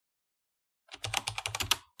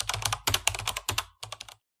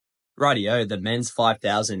Rightio, the men's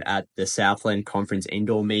 5,000 at the Southland Conference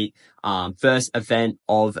indoor meet. First event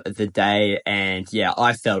of the day, and yeah,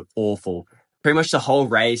 I felt awful. Pretty much the whole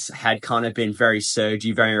race had kind of been very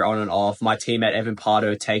surgy, very on and off. My teammate Evan Pardo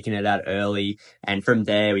had taken it out early, and from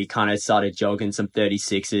there we kind of started jogging some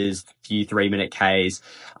 36s, few 3-minute Ks.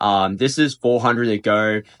 This is 400 to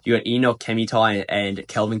go. You got Enoch Kemitai and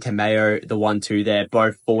Kelvin Cameo, the 1-2 there,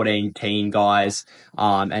 both 14 teen guys.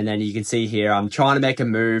 And then you can see here, I'm trying to make a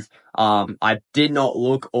move. I did not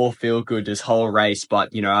look or feel good this whole race,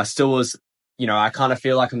 but, I still was, I kind of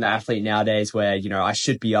feel like I'm the athlete nowadays where, I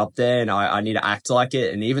should be up there and I need to act like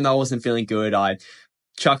it. And even though I wasn't feeling good, I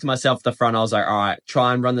chucked myself at the front. I was like, all right,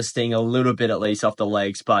 try and run this thing a little bit at least off the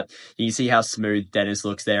legs. But you can see how smooth Dennis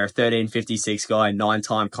looks there. 13.56 guy,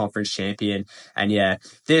 9-time conference champion. And yeah,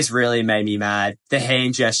 this really made me mad. The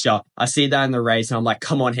hand gesture. I see that in the race and I'm like,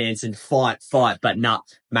 come on, Hanson, fight. But nah,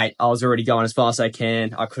 mate, I was already going as fast as I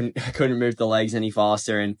can. I couldn't move the legs any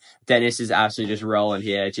faster. And Dennis is absolutely just rolling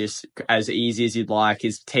here, just as easy as you'd like.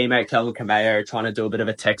 His teammate, Kelvin Cameo, trying to do a bit of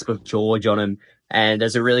a textbook George on him. And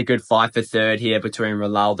there's a really good fight for third here between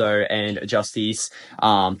Ronaldo and Justice.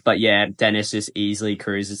 But yeah, Dennis just easily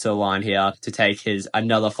cruises to the line here to take his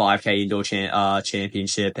another 5K indoor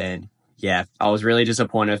championship. And yeah, I was really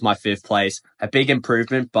disappointed with my 5th place. A big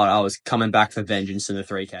improvement, but I was coming back for vengeance in the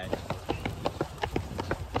 3K.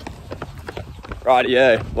 Right,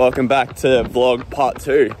 yeah, welcome back to vlog part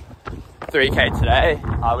 2. 3K today.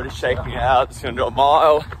 I would have shaken me out, just gonna do a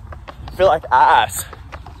mile. I feel like ass.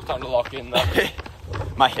 Time to lock in though.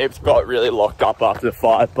 My hips got really locked up after the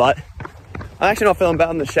fight, but I'm actually not feeling bad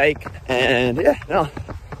on the shake. And yeah, no,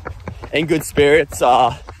 in good spirits.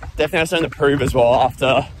 Definitely have something to prove as well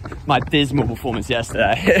after my dismal performance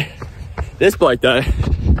yesterday. This bloke though,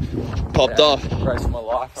 popped off. Race of my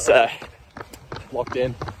life. So locked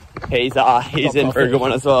in. He's in for a good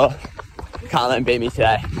one as well. Can't let him beat me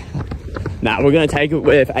today. Nah, we're gonna take it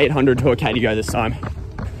with 800 to a K to go this time.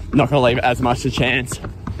 Not gonna leave it as much a chance.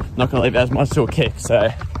 Not gonna leave it as much to a kick. So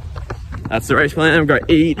that's the race plan. I'm gonna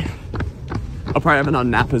eat. I'll probably have another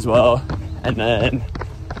nap as well. And then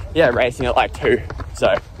yeah, racing at like 2.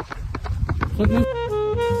 So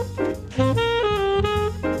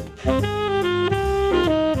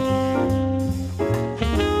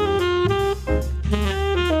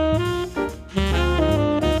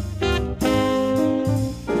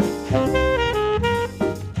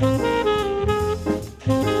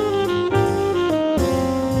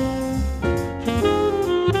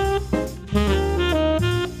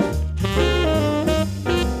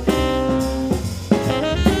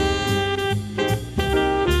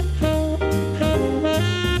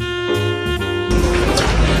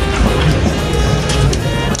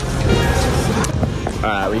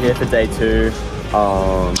we're here for day 2.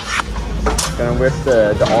 Gonna whip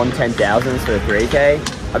the on 10,000s for the 3K.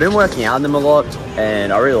 I've been working out in them a lot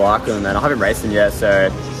and I really like them, and I haven't raced them yet, so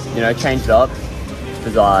change it up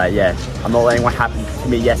because yeah, I'm not letting what happened to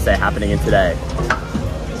me yesterday happening in today.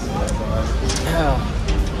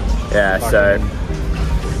 Yeah, so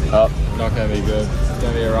Not gonna be good. It's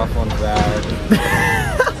gonna be a rough one for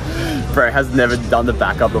Aaron. Bro has never done the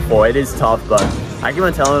backup before. It is tough, but I keep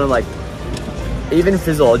on telling him, like, even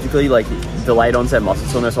physiologically, like delayed onset muscle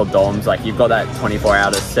soreness or DOMS, like you've got that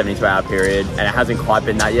 24-hour to 72-hour period, and it hasn't quite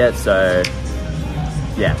been that yet. So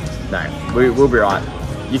yeah, no, we'll be right.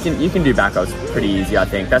 You can do backups pretty easy, I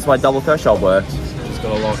think. That's why double threshold works. Just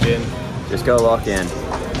gotta lock in. Just gotta lock in.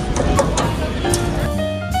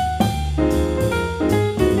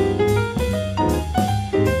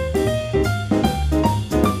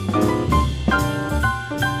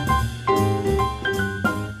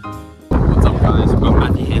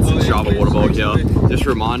 Just a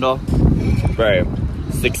reminder, bro,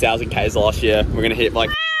 6,000 Ks last year. We're gonna hit like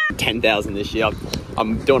 10,000 this year.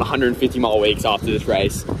 I'm doing 150 mile weeks after this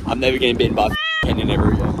race. I'm never getting beaten by Kenyon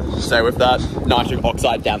ever again. So with that, nitric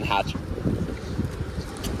oxide down the hatch.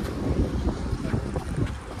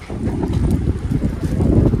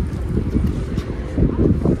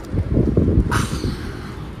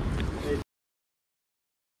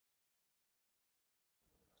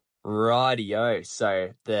 Rightio,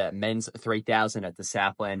 so the men's 3,000 at the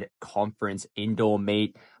Southland Conference indoor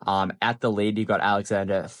meet. At the lead, you got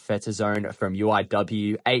Alexander Fetazone from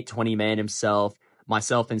UIW, 820 man himself,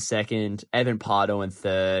 myself in second, Evan Pardo in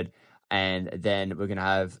third, and then we're going to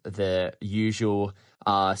have the usual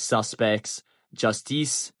suspects,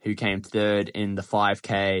 Justice, who came third in the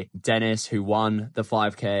 5K, Dennis, who won the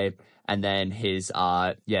 5K, and then his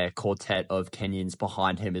quartet of Kenyans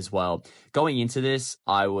behind him as well. Going into this,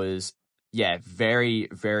 I was yeah, very,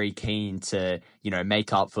 very keen to,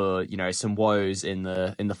 make up for, some woes in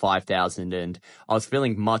the 5,000. And I was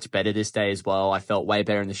feeling much better this day as well. I felt way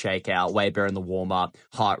better in the shakeout, way better in the warm up.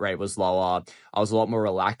 Heart rate was lower. I was a lot more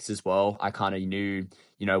relaxed as well. I kind of knew,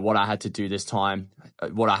 what I had to do this time,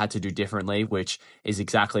 what I had to do differently, which is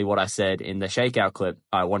exactly what I said in the shakeout clip.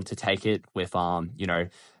 I wanted to take it with,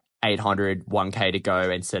 800, 1K to go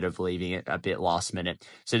instead of leaving it a bit last minute.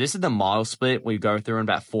 So this is the mile split. We go through in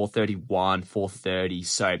about 4:31, 4:30.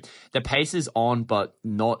 So the pace is on, but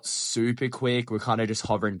not super quick. We're kind of just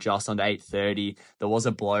hovering just under 8:30. There was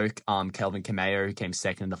a bloke, Kelvin Kameo, who came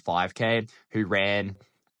second in the 5K, who ran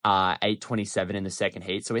 8:27 in the second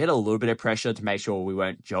heat. So we had a little bit of pressure to make sure we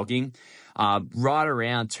weren't jogging. Right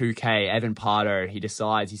around 2K, Evan Pardo, he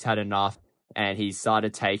decides he's had enough, and he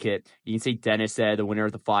started to take it. You can see Dennis there, the winner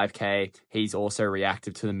of the 5K. He's also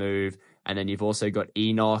reactive to the move. And then you've also got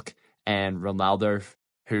Enoch and Ronaldo,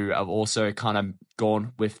 who have also kind of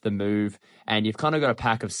gone with the move. And you've kind of got a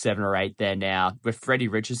pack of 7 or 8 there now, with Freddie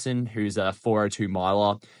Richardson, who's a 4:02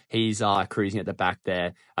 miler. He's cruising at the back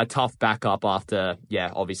there. A tough backup after,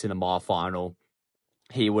 obviously the mile final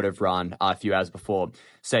he would have run a few hours before.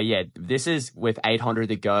 So, yeah, this is with 800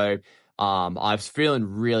 to go. I was feeling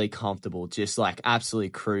really comfortable, just like absolutely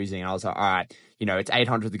cruising. I was like, all right, it's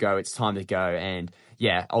 800 to go. It's time to go. And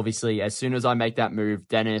yeah, obviously, as soon as I make that move,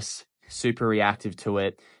 Dennis, super reactive to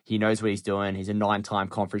it. He knows what he's doing. He's a 9-time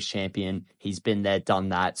conference champion. He's been there, done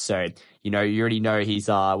that. So, you already know he's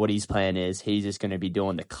what his plan is. He's just going to be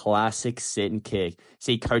doing the classic sit and kick.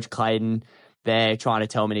 See Coach Clayton there trying to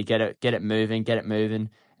tell me to get it moving.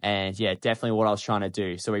 And yeah, definitely what I was trying to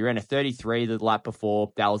do. So we ran a 33 the lap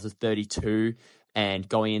before. That was a 32. And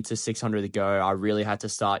going into 600 to go, I really had to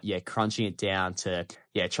start, crunching it down to,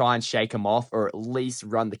 try and shake him off, or at least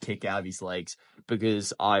run the kick out of his legs,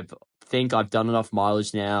 because I think I've done enough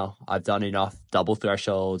mileage now. I've done enough double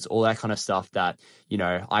thresholds, all that kind of stuff that,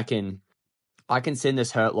 I can sit in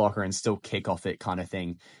this hurt locker and still kick off it kind of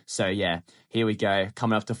thing. So yeah, here we go.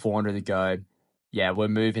 Coming up to 400 to go. Yeah, we're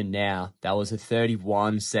moving now. That was a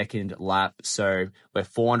 31-second lap. So we're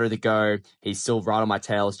 400 to go. He's still right on my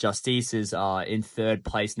tails. Justice is in third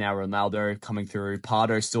place now. Ronaldo coming through.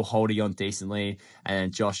 Pardo still holding on decently.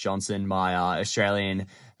 And Josh Johnson, my Australian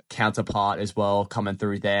counterpart as well, coming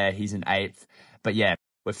through there. He's in 8th. But yeah,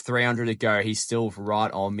 with 300 to go, he's still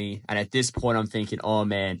right on me. And at this point, I'm thinking, oh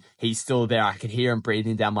man, he's still there. I can hear him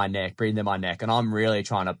breathing down my neck. And I'm really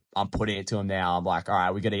I'm putting it to him now. I'm like, all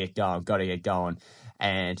right, we got to get going.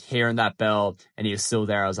 And hearing that bell, and he was still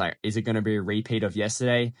there, I was like, is it going to be a repeat of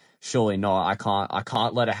yesterday? Surely not. I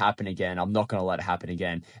can't let it happen again. I'm not going to let it happen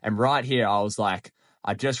again. And right here, I was like,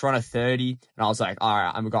 I just run a 30, and I was like, all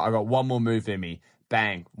right, I got one more move in me.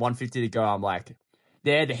 Bang, 150 to go. I'm like,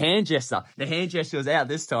 there, the hand gesture was out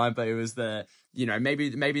this time, but it was maybe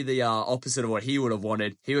the opposite of what he would have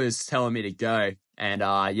wanted. He was telling me to go, and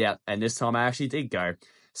and this time I actually did go.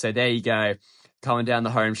 So there you go, coming down the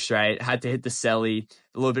home straight, had to hit the celly,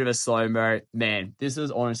 a little bit of a slow-mo. Man, this was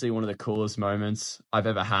honestly one of the coolest moments I've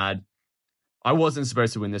ever had. I wasn't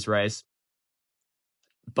supposed to win this race,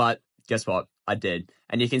 but guess what? I did.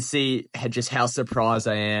 And you can see just how surprised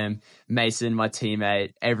I am. Mason, my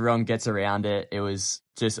teammate, everyone gets around it. It was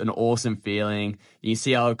just an awesome feeling. You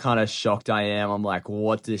see how kind of shocked I am. I'm like,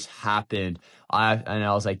 what just happened? And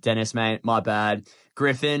I was like, Dennis, mate, my bad.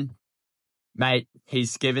 Griffin, mate,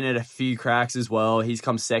 he's given it a few cracks as well. He's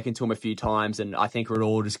come second to him a few times. And I think we're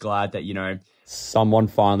all just glad that, someone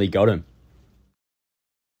finally got him.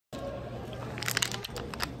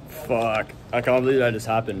 Fuck. I can't believe that just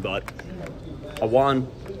happened, but I won.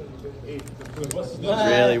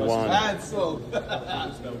 Really won.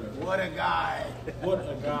 What a guy.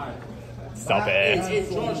 Stop it.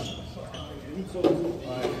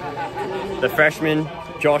 The freshman,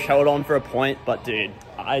 Josh, held on for a point, but dude,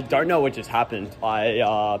 I don't know what just happened.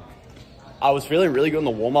 I was feeling really good in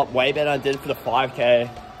the warm-up, way better than I did for the 5K.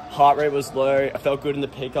 Heart rate was low. I felt good in the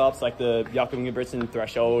pickups, like the Jakob Ingebrigtsen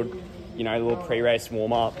threshold, a little pre-race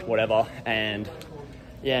warm-up, whatever. And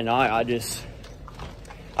yeah, no,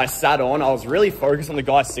 I sat on. I was really focused on the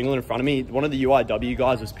guy singling in front of me. One of the UIW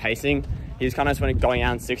guys was pacing. He was kind of going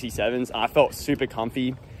out in 67s, and I felt super comfy.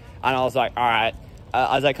 And I was like, all right.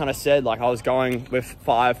 As I kind of said, I was going with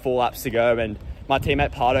 4 laps to go, and my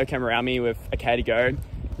teammate Pardo came around me with a K to go,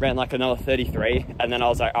 ran another 33, and then I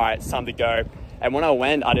was like, all right, it's time to go. And when I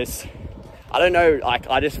went, I don't know,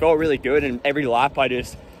 I just felt really good, and every lap I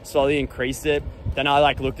just slowly increased it. Then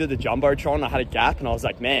I looked at the Jumbotron, I had a gap, and I was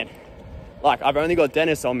like, man, I've only got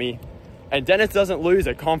Dennis on me, and Dennis doesn't lose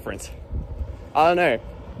at conference. I don't know.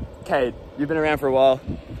 Cade, you've been around for a while.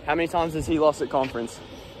 How many times has he lost at conference?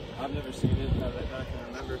 I've never seen it. I can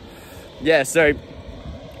remember. Yeah, so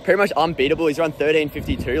pretty much unbeatable. He's run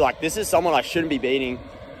 13:52. Like, this is someone I shouldn't be beating.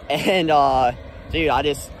 And dude, I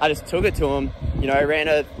just took it to him. You know, ran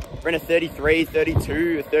a 33,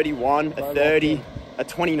 32, a 31, a 30, a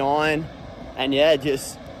 29, and yeah,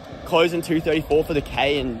 just closing 2:34 for the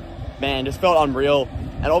K. And man, just felt unreal.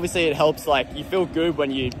 And obviously it helps, like, you feel good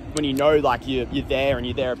when you know, like, you're there and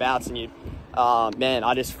you're thereabouts, and you man,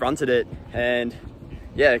 I just fronted it and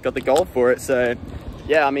yeah, got the gold for it. So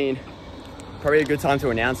yeah, I mean, probably a good time to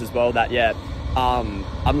announce as well that yeah,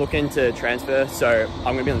 I'm looking to transfer, so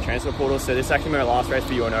I'm gonna be on the transfer portal. So this is actually my last race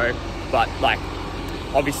for UNO, but like,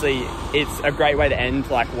 obviously it's a great way to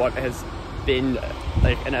end like what has been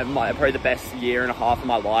like probably the best year and a half of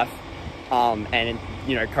my life. And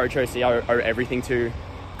you know, Coach OC I owe everything to,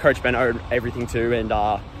 Coach Ben owed everything to, and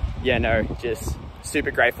yeah, no, just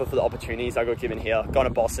super grateful for the opportunities I got given here. Gone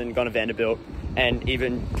to Boston, gone to Vanderbilt, and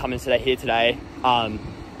even coming here today,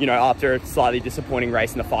 you know, after a slightly disappointing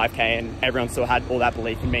race in the 5K, and everyone still had all that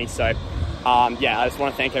belief in me. So yeah, I just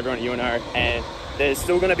want to thank everyone at UNO, and there's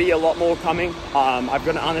still going to be a lot more coming. I've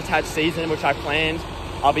got an unattached season which I planned.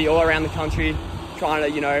 I'll be all around the country trying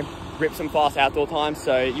to, you know, rip some fast outdoor times.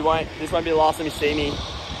 So this won't be the last time you see me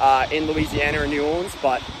in Louisiana and New Orleans.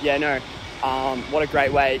 But yeah, no, what a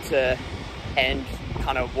great way to end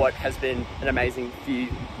kind of what has been an amazing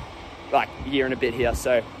year and a bit here.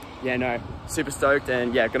 So yeah, no, super stoked,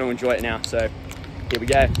 and yeah, gonna enjoy it now. So here we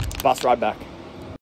go, bus ride back.